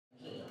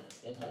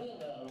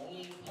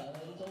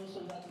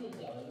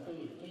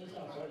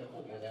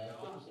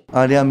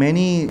There are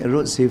many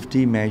road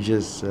safety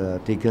measures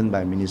taken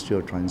by Ministry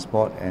of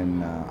Transport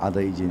and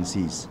other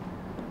agencies.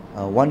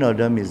 One of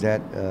them is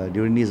that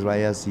during this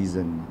Raya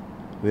season,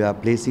 we are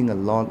placing a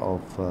lot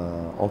of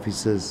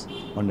officers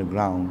on the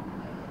ground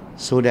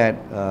so that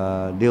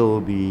they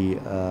will be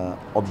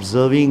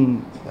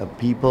observing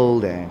people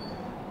there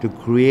to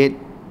create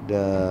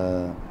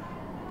the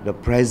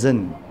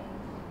presence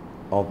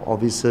of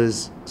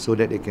officers so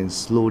that they can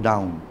slow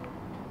down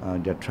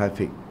the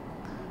traffic.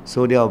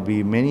 So there will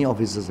be many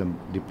officers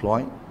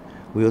deployed.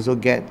 We also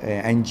get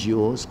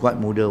NGO, Squad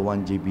Muda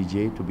 1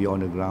 JPJ to be on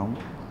the ground.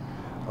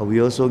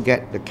 We also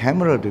get the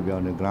camera to be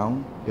on the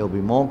ground. There will be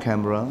more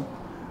camera,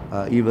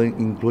 even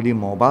including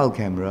mobile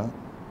camera.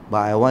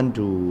 But I want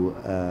to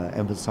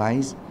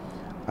emphasize,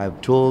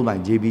 I've told my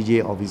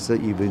JPJ officer,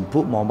 if you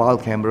put mobile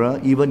camera,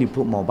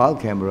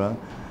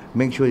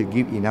 make sure you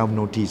give enough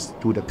notice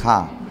to the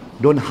car.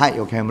 Don't hide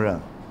your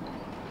camera.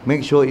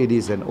 Make sure it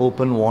is an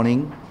open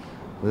warning.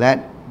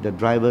 Let the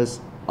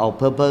drivers, our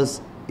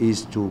purpose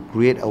is to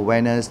create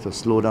awareness, to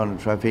slow down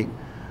the traffic,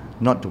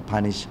 not to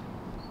punish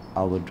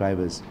our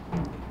drivers.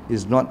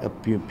 It's not a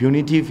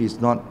punitive, it's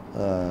not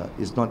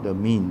the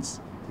means,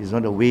 it's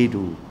not a way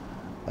to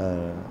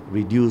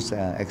reduce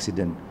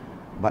accident,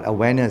 but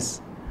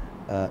awareness,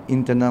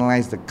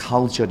 internalize the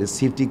culture, the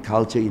safety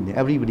culture in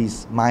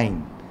everybody's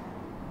mind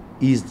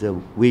is the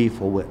way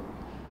forward.